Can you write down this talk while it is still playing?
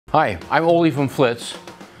Hi, I'm Olie from Flitz.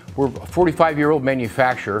 We're a 45-year-old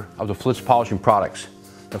manufacturer of the Flitz polishing products.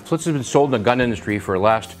 Now, Flitz has been sold in the gun industry for the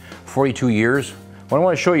last 42 years. What I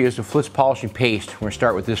want to show you is the Flitz polishing paste. We're going to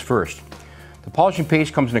start with this first. The polishing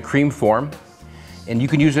paste comes in a cream form, and you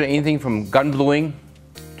can use it anything from gun bluing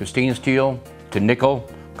to stainless steel to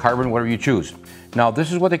nickel, carbon, whatever you choose. Now,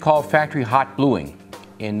 this is what they call factory hot bluing.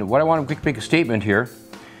 And what I want to make a statement here,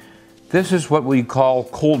 this is what we call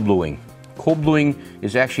cold bluing. Cold bluing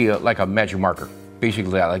is actually like a magic marker,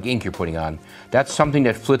 basically like ink you're putting on. That's something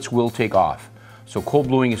that Flitz will take off. So cold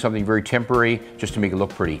bluing is something very temporary, just to make it look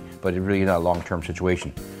pretty, but it's really not a long-term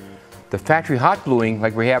situation. The factory hot bluing,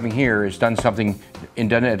 like we're having here, is done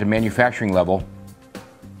at the manufacturing level.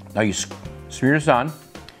 Now you smear this on.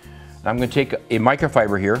 I'm going to take a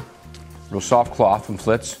microfiber here, real soft cloth from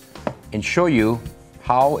Flitz, and show you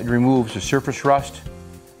how it removes the surface rust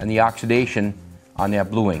and the oxidation on that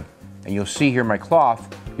bluing. And you'll see here my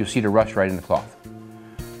cloth, you'll see the rust right in the cloth.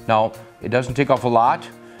 Now, it doesn't take off a lot,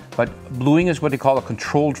 but bluing is what they call a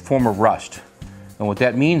controlled form of rust. And what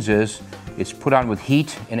that means is, it's put on with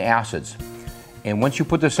heat and acids. And once you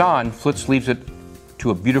put this on, Flitz leaves it to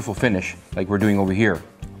a beautiful finish, like we're doing over here.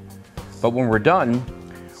 But when we're done,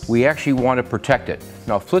 we actually want to protect it.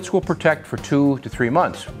 Now, Flitz will protect for 2 to 3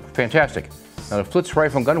 months. Fantastic. Now, the Flitz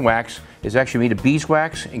rifle and gun wax is actually made of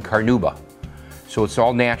beeswax and carnauba. So it's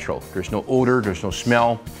all natural. There's no odor, there's no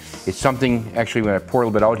smell. It's something, actually, when I pour a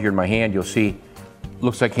little bit out here in my hand, you'll see,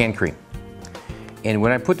 looks like hand cream. And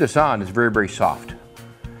when I put this on, it's very, very soft.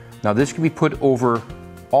 Now, this can be put over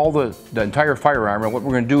all the entire firearm, and what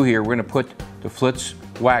we're going to do here, we're going to put the Flitz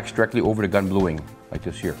wax directly over the gun bluing, like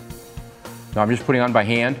this here. Now, I'm just putting on by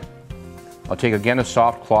hand. I'll take, again, a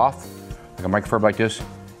soft cloth, like a microfiber like this,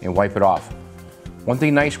 and wipe it off. One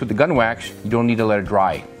thing nice with the gun wax, you don't need to let it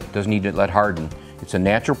dry. It doesn't need to let harden. It's a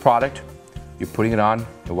natural product. You're putting it on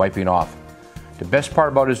and wiping it off. The best part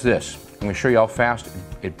about it is this. I'm going to show you how fast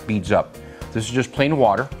it beads up. This is just plain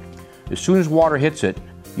water. As soon as water hits it,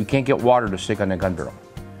 you can't get water to stick on the gun barrel.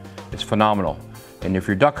 It's phenomenal. And if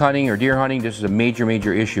you're duck hunting or deer hunting, this is a major,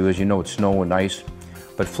 major issue. As you know, it's snow and ice.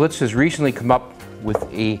 But Flitz has recently come up with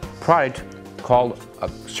a product called a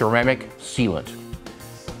ceramic sealant.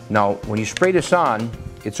 Now, when you spray this on,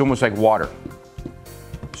 it's almost like water.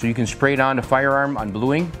 So you can spray it on the firearm on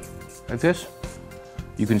bluing, like this.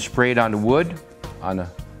 You can spray it on the wood, on the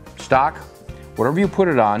stock, whatever you put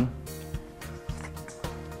it on.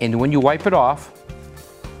 And when you wipe it off,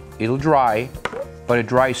 it'll dry, but it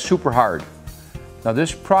dries super hard. Now,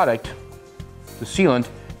 this product, the sealant,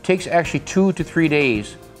 takes actually 2 to 3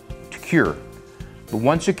 days to cure. But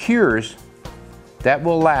once it cures, that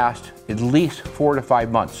will last at least 4 to 5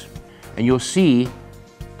 months. And you'll see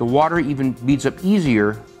the water even beads up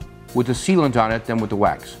easier with the sealant on it than with the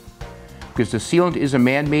wax. Because the sealant is a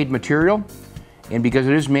man-made material, and because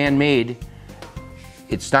it is man-made,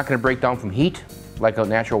 it's not going to break down from heat like a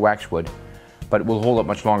natural wax would, but it will hold up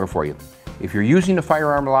much longer for you. If you're using the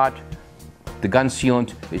firearm a lot, the gun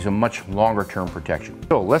sealant is a much longer term protection.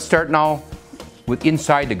 So let's start now with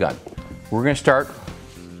inside the gun. We're going to start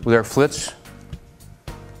with our Flitz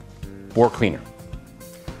bore cleaner.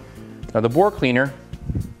 Now, the bore cleaner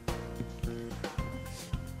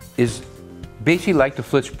is basically like the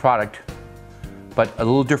Flitz product, but a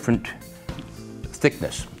little different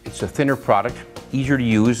thickness. It's a thinner product, easier to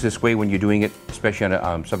use this way when you're doing it, especially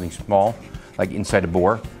on something small, like inside a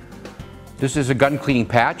bore. This is a gun cleaning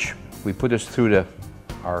patch. We put this through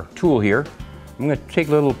our tool here. I'm going to take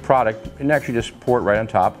a little product and actually just pour it right on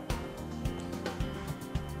top.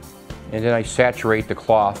 And then I saturate the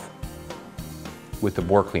cloth with the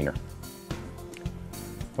bore cleaner.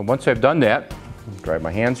 And once I've done that, dry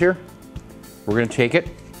my hands here, we're going to take it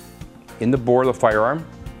in the bore of the firearm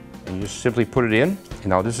and you just simply put it in. And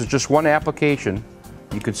now this is just one application.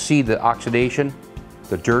 You can see the oxidation,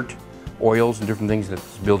 the dirt, oils, and different things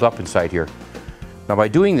that's built up inside here. Now, by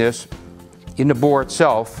doing this in the bore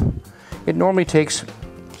itself, it normally takes,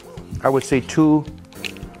 I would say, 2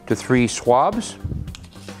 to 3 swabs,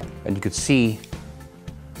 and you can see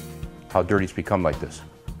how dirty it's become like this.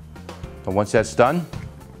 And once that's done,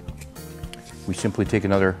 we simply take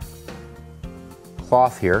another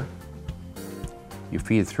cloth here, you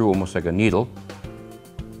feed it through almost like a needle,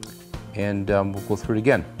 and we'll go through it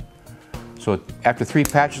again. So after 3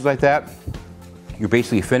 patches like that, you're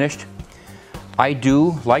basically finished. I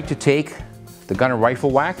do like to take the gun and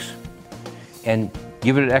rifle wax and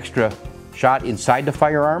give it an extra shot inside the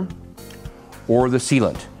firearm or the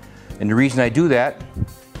sealant. And the reason I do that,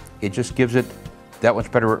 it just gives it that much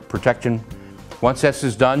better protection. Once this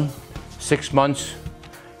is done, 6 months,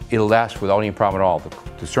 it'll last without any problem at all.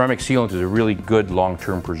 The ceramic sealant is a really good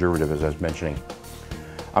long-term preservative, as I was mentioning.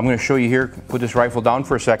 I'm going to show you here, put this rifle down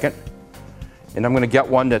for a second, and I'm going to get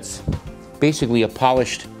one that's basically a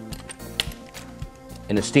polished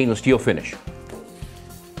and a stainless steel finish.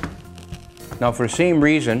 Now, for the same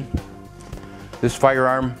reason, this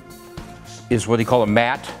firearm is what they call a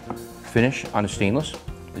matte finish on the stainless,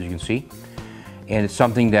 as you can see. And it's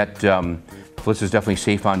something that Flitz is definitely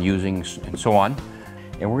safe on using and so on.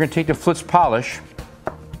 And we're going to take the Flitz polish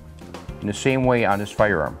in the same way on this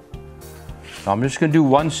firearm. Now I'm just going to do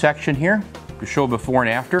one section here to show before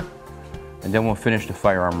and after, and then we'll finish the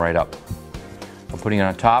firearm right up. I'm putting it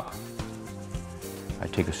on top. I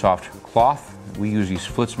take a soft cloth. We use these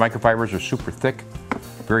Flitz microfibers. They're super thick,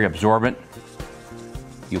 very absorbent.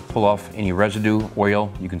 You pull off any residue,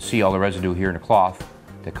 oil. You can see all the residue here in the cloth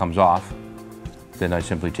that comes off. Then I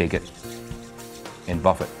simply take it and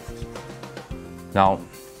buff it. Now,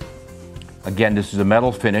 again, this is a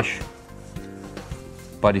metal finish,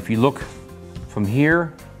 but if you look from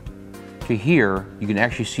here to here, you can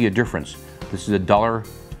actually see a difference. This is a duller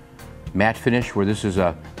matte finish, where this is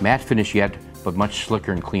a matte finish yet, but much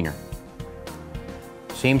slicker and cleaner.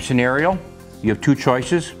 Same scenario, you have two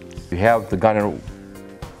choices. You have the gun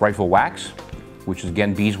rifle wax, which is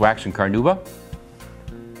again beeswax and carnauba.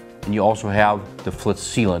 And you also have the Flitz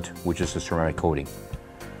sealant, which is the ceramic coating.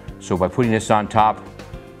 So by putting this on top,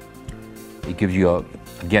 it gives you,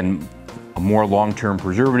 again, a more long-term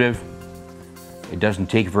preservative. It doesn't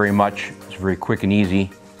take very much. It's very quick and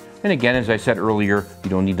easy. And again, as I said earlier,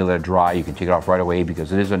 you don't need to let it dry. You can take it off right away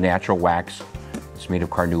because it is a natural wax. It's made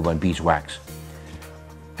of carnauba and beeswax.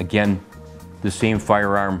 Again, the same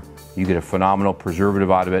firearm, you get a phenomenal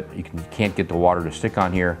preservative out of it. You can't get the water to stick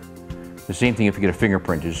on here. The same thing if you get a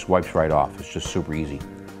fingerprint, it just wipes right off. It's just super easy.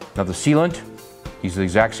 Now the sealant, uses the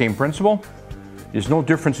exact same principle. There's no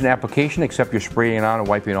difference in application except you're spraying it on and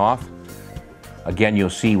wiping it off. Again, you'll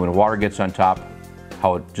see when the water gets on top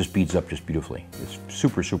how it just beads up just beautifully. It's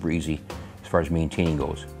super, super easy as far as maintaining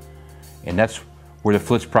goes. And that's where the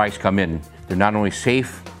Flitz products come in. They're not only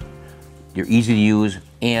safe, they're easy to use,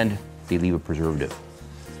 and they leave a preservative.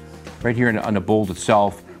 Right here on the bolt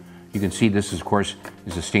itself, you can see this, of course,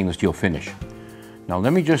 is a stainless steel finish. Now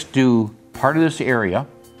let me just do part of this area.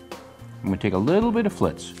 I'm going to take a little bit of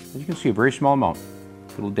Flitz. As you can see, a very small amount.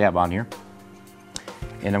 A little dab on here.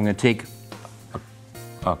 And I'm going to take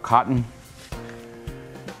a cotton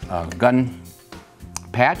gun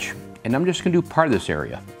patch, and I'm just going to do part of this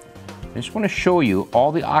area. I just want to show you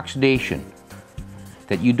all the oxidation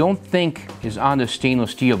that you don't think is on the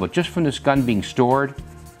stainless steel, but just from this gun being stored,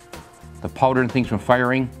 the powder and things from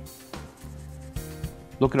firing,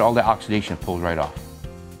 look at all the oxidation it pulls right off.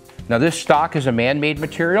 Now this stock is a man-made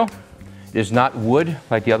material. It is not wood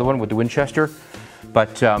like the other one with the Winchester,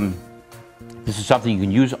 but this is something you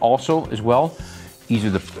can use also as well. Either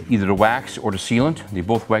the wax or the sealant, they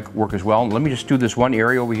both work as well. Let me just do this one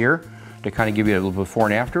area over here to kind of give you a little before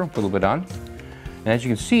and after, a little bit on. And as you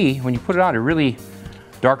can see, when you put it on, it really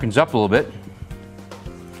darkens up a little bit.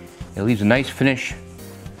 It leaves a nice finish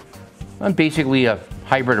on basically a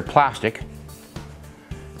hybrid of plastic.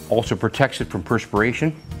 Also protects it from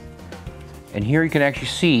perspiration. And here you can actually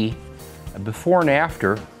see a before and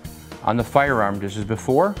after on the firearm. This is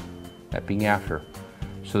before, that being after.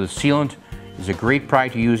 So the sealant is a great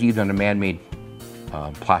product to use even on a man-made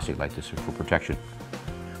plastic like this for protection.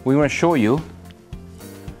 We want to show you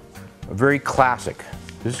a very classic.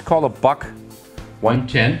 This is called a Buck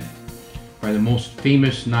 110, by the most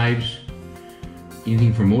famous knives,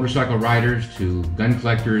 anything from motorcycle riders to gun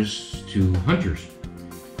collectors to hunters.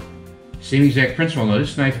 Same exact principle. Now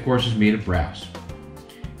this knife, of course, is made of brass.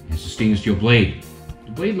 It's a stainless steel blade.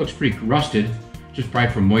 The blade looks pretty rusted, just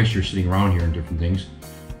probably from moisture sitting around here and different things.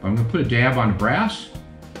 But I'm going to put a dab on the brass,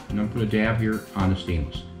 and I'm going to put a dab here on the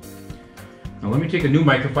stainless. Now let me take a new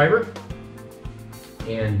microfiber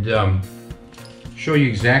and show you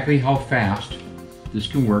exactly how fast this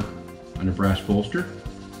can work on a brass bolster.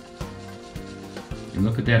 And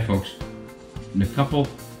look at that, folks. In a couple,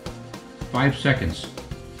 5 seconds,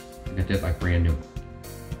 I got that like brand new.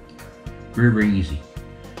 Very, very easy.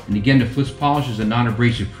 And again, the Flitz polish is a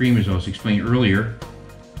non-abrasive cream, as I was explaining earlier.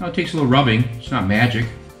 Now it takes a little rubbing, it's not magic,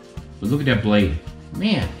 but look at that blade.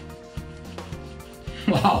 Man,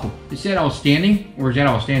 wow, is that outstanding or is that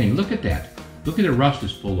outstanding? Look at that. Look at the rust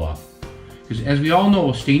that's pulled off. Because as we all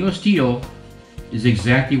know, stainless steel is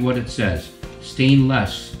exactly what it says.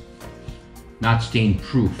 Stainless, not stain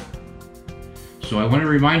proof. So I want to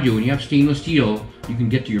remind you, when you have stainless steel, you can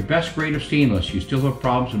get to your best grade of stainless. You still have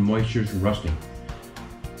problems with moisture and rusting.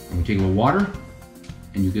 I'm going to take a little water,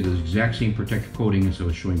 and you get the exact same protective coating as I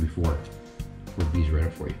was showing before. Put these right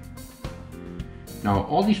up for you. Now,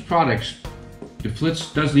 all these products, the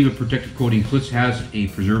Flitz does leave a protective coating. Flitz has a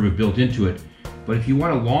preservative built into it, but if you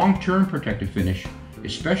want a long-term protective finish,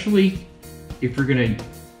 especially if you're going to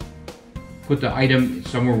put the item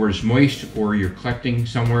somewhere where it's moist or you're collecting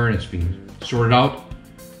somewhere and it's being sorted out,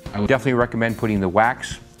 I would definitely recommend putting the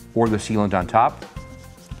wax or the sealant on top.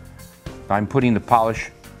 I'm putting the polish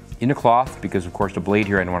in the cloth because, of course, the blade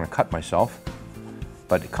here I don't want to cut myself,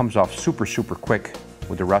 but it comes off super quick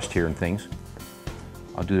with the rust here and things.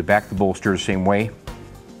 I'll do the back of the bolster the same way.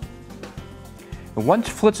 And once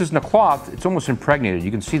Flitz is in the cloth, it's almost impregnated.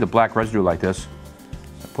 You can see the black residue like this.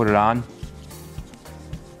 I put it on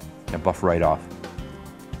and I buff right off.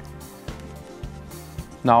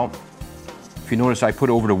 Now, if you notice, I put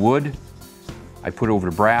over the wood, I put over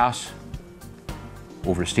the brass,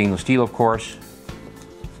 over the stainless steel, of course,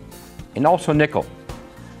 and also nickel.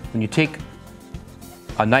 When you take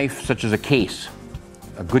a knife such as a case,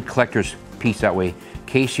 a good collector's piece that way,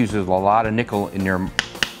 case uses a lot of nickel in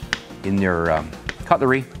their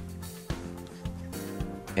cutlery,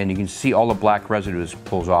 and you can see all the black residue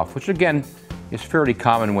pulls off, which again is fairly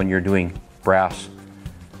common when you're doing brass,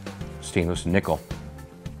 stainless, and nickel.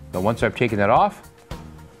 Now once I've taken that off,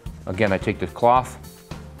 again I take the cloth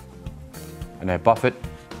and I buff it,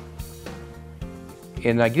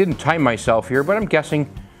 and I didn't time myself here, but I'm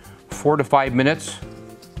guessing 4 to 5 minutes.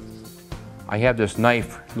 I have this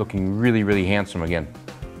knife looking really handsome again.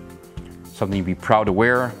 Something you'd be proud to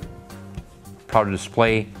wear, proud to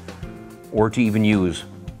display, or to even use.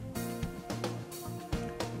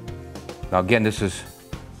 Now again, this is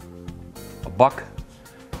a buck.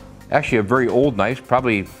 Actually a very old knife,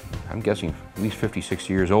 probably, I'm guessing at least 50,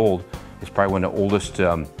 60 years old. It's probably one of the oldest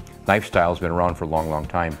knife styles, been around for a long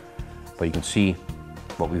time. But you can see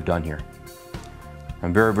what we've done here.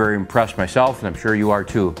 I'm very impressed myself, and I'm sure you are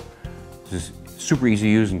too. This is super easy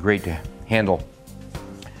to use and great to handle.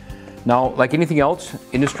 Now, like anything else,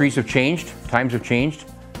 industries have changed, times have changed,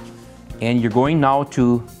 and you're going now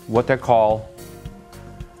to what they call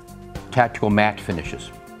tactical matte finishes.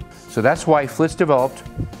 So that's why Flitz developed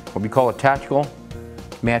what we call a tactical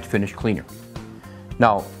matte finish cleaner.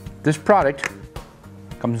 Now, this product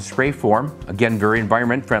comes in spray form, again very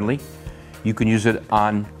environment friendly. You can use it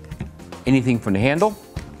on anything from the handle,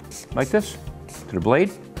 like this, to the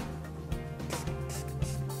blade.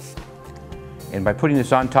 And by putting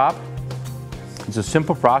this on top, it's a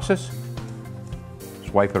simple process.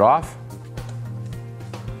 Just wipe it off.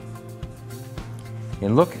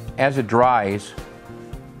 And look, as it dries,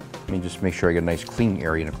 let me just make sure I get a nice clean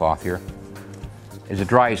area in the cloth here. As it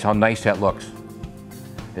dries, how nice that looks.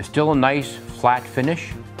 It's still a nice flat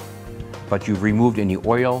finish, but you've removed any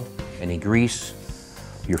oil, any grease,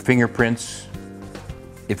 your fingerprints.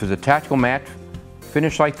 If it's a tactical matte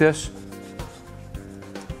finish like this,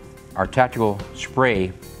 our tactical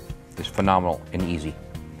spray is phenomenal and easy.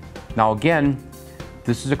 Now again,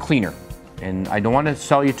 this is a cleaner, and I don't want to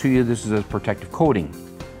sell you this is a protective coating.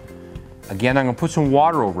 Again, I'm going to put some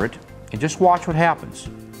water over it and just watch what happens.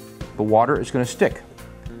 The water is going to stick.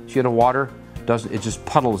 See how the water it just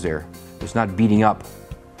puddles there. It's not beating up.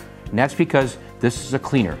 And that's because this is a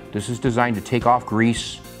cleaner. This is designed to take off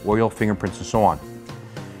grease, oil, fingerprints, and so on.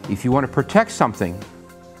 If you want to protect something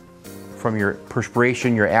from your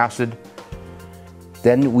perspiration, your acid,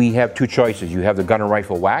 then we have two choices. You have the gun and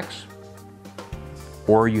rifle wax,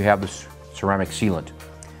 or you have the ceramic sealant.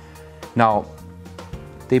 Now,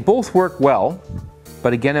 they both work well,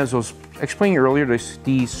 but again, as I was explaining earlier,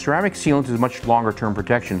 the ceramic sealant is much longer term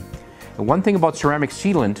protection. And one thing about ceramic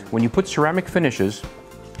sealant, when you put ceramic finishes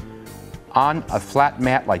on a flat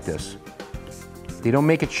mat like this, they don't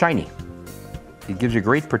make it shiny. It gives you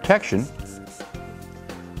great protection,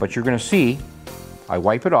 but you're going to see, I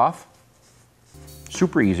wipe it off,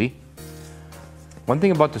 super easy. One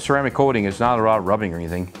thing about the ceramic coating is not a lot of rubbing or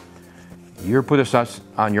anything. You put this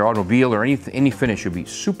on your automobile or any finish, you'll be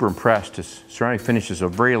super impressed. This ceramic finish is a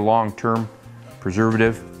very long-term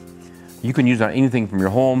preservative. You can use it on anything from your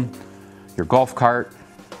home, your golf cart,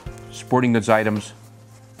 sporting goods items.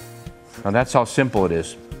 Now that's how simple it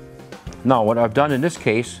is. Now what I've done in this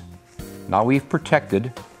case, now we've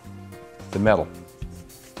protected the metal.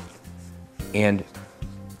 And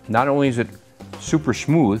not only is it super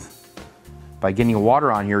smooth, by getting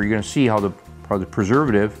water on here, you're going to see how the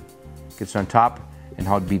preservative gets on top and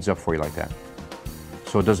how it beads up for you like that,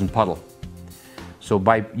 so it doesn't puddle. So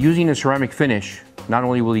by using a ceramic finish, not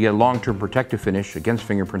only will you get a long-term protective finish against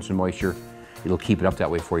fingerprints and moisture, it'll keep it up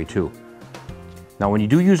that way for you too. Now when you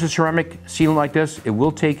do use a ceramic sealant like this, it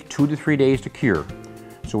will take 2 to 3 days to cure.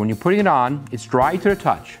 So when you're putting it on, it's dry to the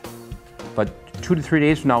touch, but 2 to 3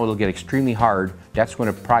 days from now it'll get extremely hard. That's when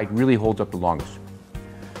a product really holds up the longest.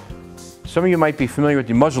 Some of you might be familiar with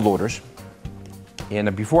the muzzle loaders.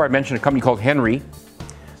 And before I mentioned a company called Henry.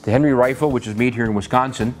 The Henry rifle, which is made here in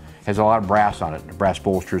Wisconsin, has a lot of brass on it, brass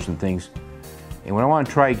bolsters and things. And what I want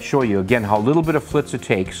to try to show you again how little bit of Flitz it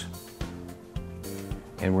takes.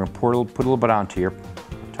 And we're going to put a little bit onto here,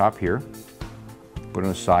 top here, put it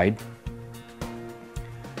on the side.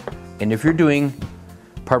 And if you're doing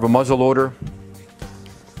part of a muzzle loader,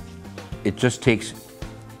 it just takes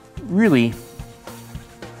really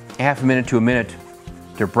half a minute to a minute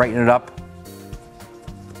to brighten it up,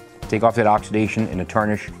 take off that oxidation and the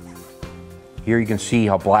tarnish. Here you can see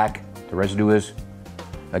how black the residue is.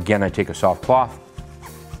 Again, I take a soft cloth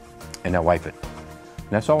and I wipe it. And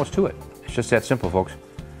that's all there's to it. It's just that simple, folks.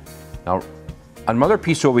 Now, on my other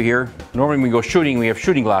piece over here, normally when we go shooting, we have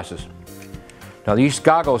shooting glasses. Now these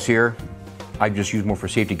goggles here, I just use more for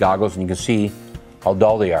safety goggles, and you can see how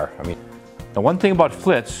dull they are. I mean, the one thing about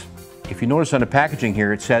Flitz, if you notice on the packaging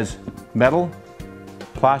here, it says metal,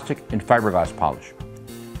 plastic, and fiberglass polish.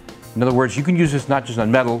 In other words, you can use this not just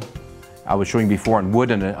on metal. I was showing before on wood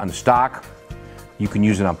and on the stock. You can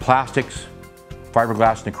use it on plastics,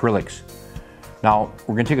 fiberglass, and acrylics. Now,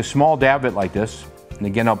 we're going to take a small dab of it like this. And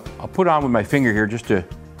again, I'll put it on with my finger here just to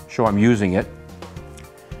show I'm using it.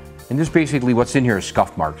 And this basically what's in here is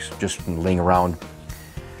scuff marks, just from laying around.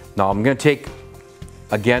 Now I'm going to take,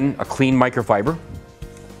 again, a clean microfiber.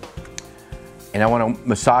 And I want to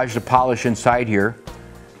massage the polish inside here.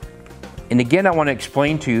 And again, I want to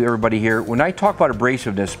explain to you, everybody here, when I talk about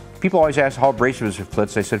abrasiveness, people always ask how abrasive is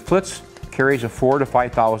Flitz. I said Flitz carries a 4,000 to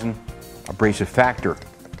 5,000 abrasive factor.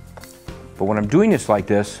 But when I'm doing this like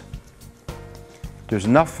this, there's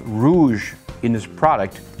enough rouge in this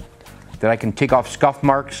product that I can take off scuff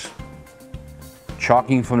marks,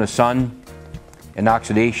 chalking from the sun, and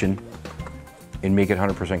oxidation, and make it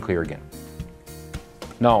 100% clear again.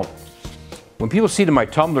 Now, when people see my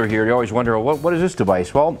tumbler here, they always wonder, well, what is this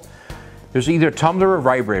device? Well, there's either a tumbler or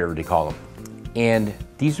vibrator, they call them. And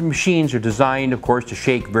these machines are designed, of course, to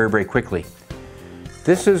shake very, very quickly.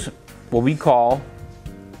 This is what we call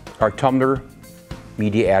our tumbler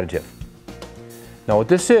media additive. Now what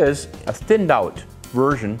this is, a thinned out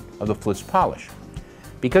version of the Flitz polish.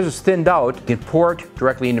 Because it's thinned out, you can pour it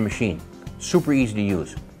directly in the machine. Super easy to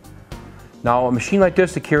use. Now a machine like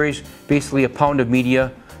this that carries basically a pound of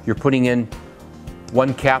media, you're putting in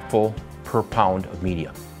 1 capful per pound of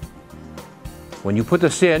media. When you put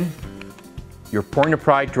this in, you're pouring the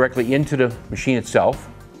product directly into the machine itself.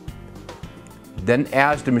 Then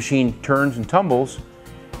as the machine turns and tumbles,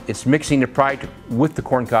 it's mixing the product with the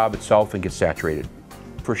corn cob itself and gets saturated.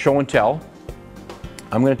 For show and tell,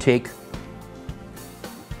 I'm going to take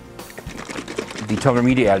the tumbler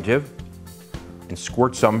media additive and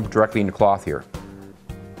squirt some directly in the cloth here.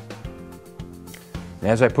 And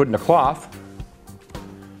as I put in the cloth,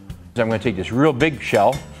 I'm going to take this real big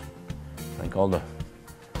shell, I call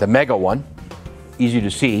the mega one, easy to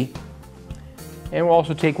see, and we'll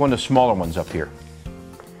also take one of the smaller ones up here.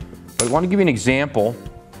 But I want to give you an example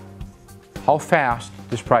how fast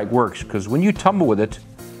this product works, because when you tumble with it,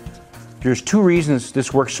 there's 2 reasons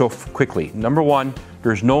this works so quickly. Number 1,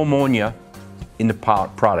 there's no ammonia in the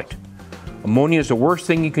product. Ammonia is the worst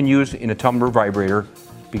thing you can use in a tumbler vibrator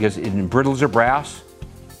because it embrittles the brass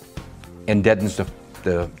and deadens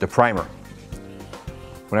the primer.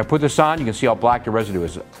 When I put this on, you can see how black the residue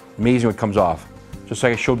is. Amazing what comes off. Just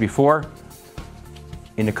like I showed before,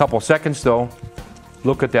 in a couple seconds though,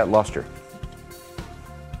 look at that luster.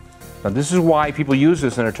 Now this is why people use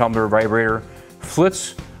this in a tumbler vibrator.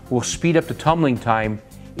 Flitz will speed up the tumbling time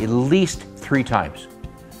at least 3 times.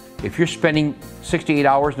 If you're spending 6 to 8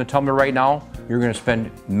 hours in a tumbler right now, you're going to spend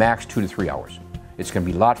max 2 to 3 hours. It's going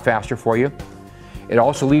to be a lot faster for you. It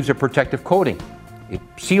also leaves a protective coating. It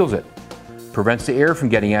seals it, prevents the air from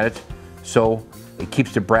getting at it, so it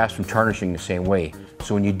keeps the brass from tarnishing the same way.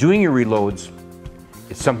 So when you're doing your reloads,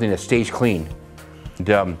 it's something that stays clean.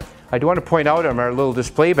 And, I do want to point out on our little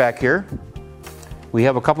display back here, we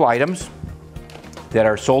have a couple items that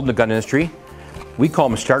are sold in the gun industry. We call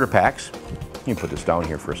them starter packs. Let me put this down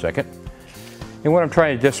here for a second. And what I'm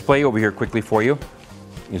trying to display over here quickly for you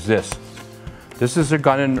is this. This is a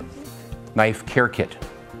gun and knife care kit.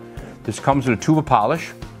 This comes with a tube of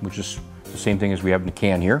polish, which is the same thing as we have in the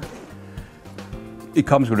can here. It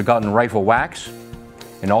comes with a gun and rifle wax,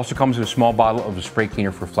 and also comes with a small bottle of a spray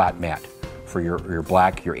cleaner for flat matte, for your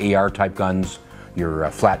black, your AR type guns, your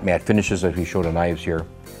flat matte finishes as we showed the knives here.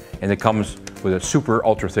 And it comes with a super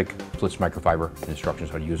ultra thick Flitz microfiber and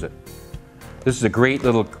instructions how to use it. This is a great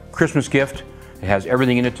little Christmas gift. It has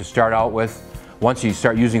everything in it to start out with. Once you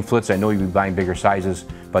start using Flitz, I know you'll be buying bigger sizes,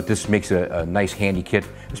 but this makes it a nice handy kit,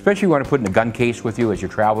 especially if you want to put in a gun case with you as you're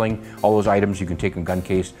traveling. All those items you can take in a gun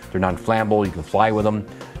case. They're non-flammable, you can fly with them.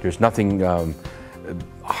 There's nothing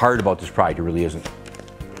hard about this product, it really isn't.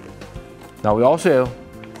 Now we also,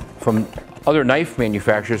 from other knife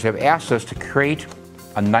manufacturers, have asked us to create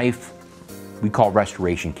a knife we call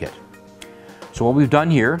restoration kit. So what we've done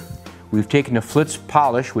here, we've taken the Flitz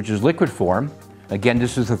polish, which is liquid form. Again,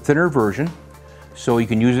 this is a thinner version, so you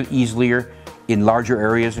can use it easily in larger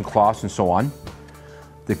areas and cloths and so on.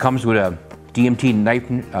 It comes with a DMT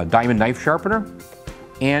knife, diamond knife sharpener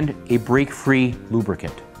and a break-free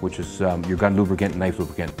lubricant, which is your gun lubricant and knife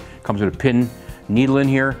lubricant. Comes with a pin needle in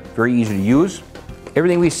here, very easy to use.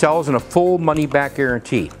 Everything we sell is in a full money-back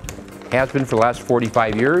guarantee. Has been for the last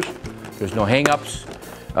 45 years. There's no hang-ups.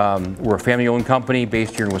 We're a family-owned company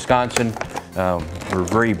based here in Wisconsin. We're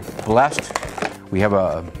very blessed. We have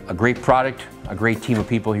a great product, a great team of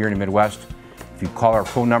people here in the Midwest. If you call our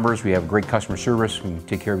phone numbers, we have great customer service. We can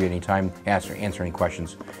take care of you anytime, answer any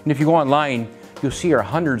questions. And if you go online, you'll see our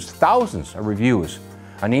hundreds, thousands of reviews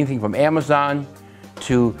on anything from Amazon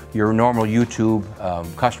to your normal YouTube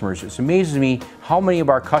customers. It amazes me how many of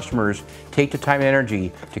our customers take the time and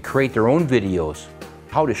energy to create their own videos,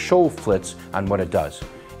 how to show Flitz on what it does.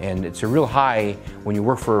 And it's a real high when you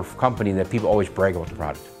work for a company that people always brag about the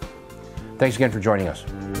product. Thanks again for joining us.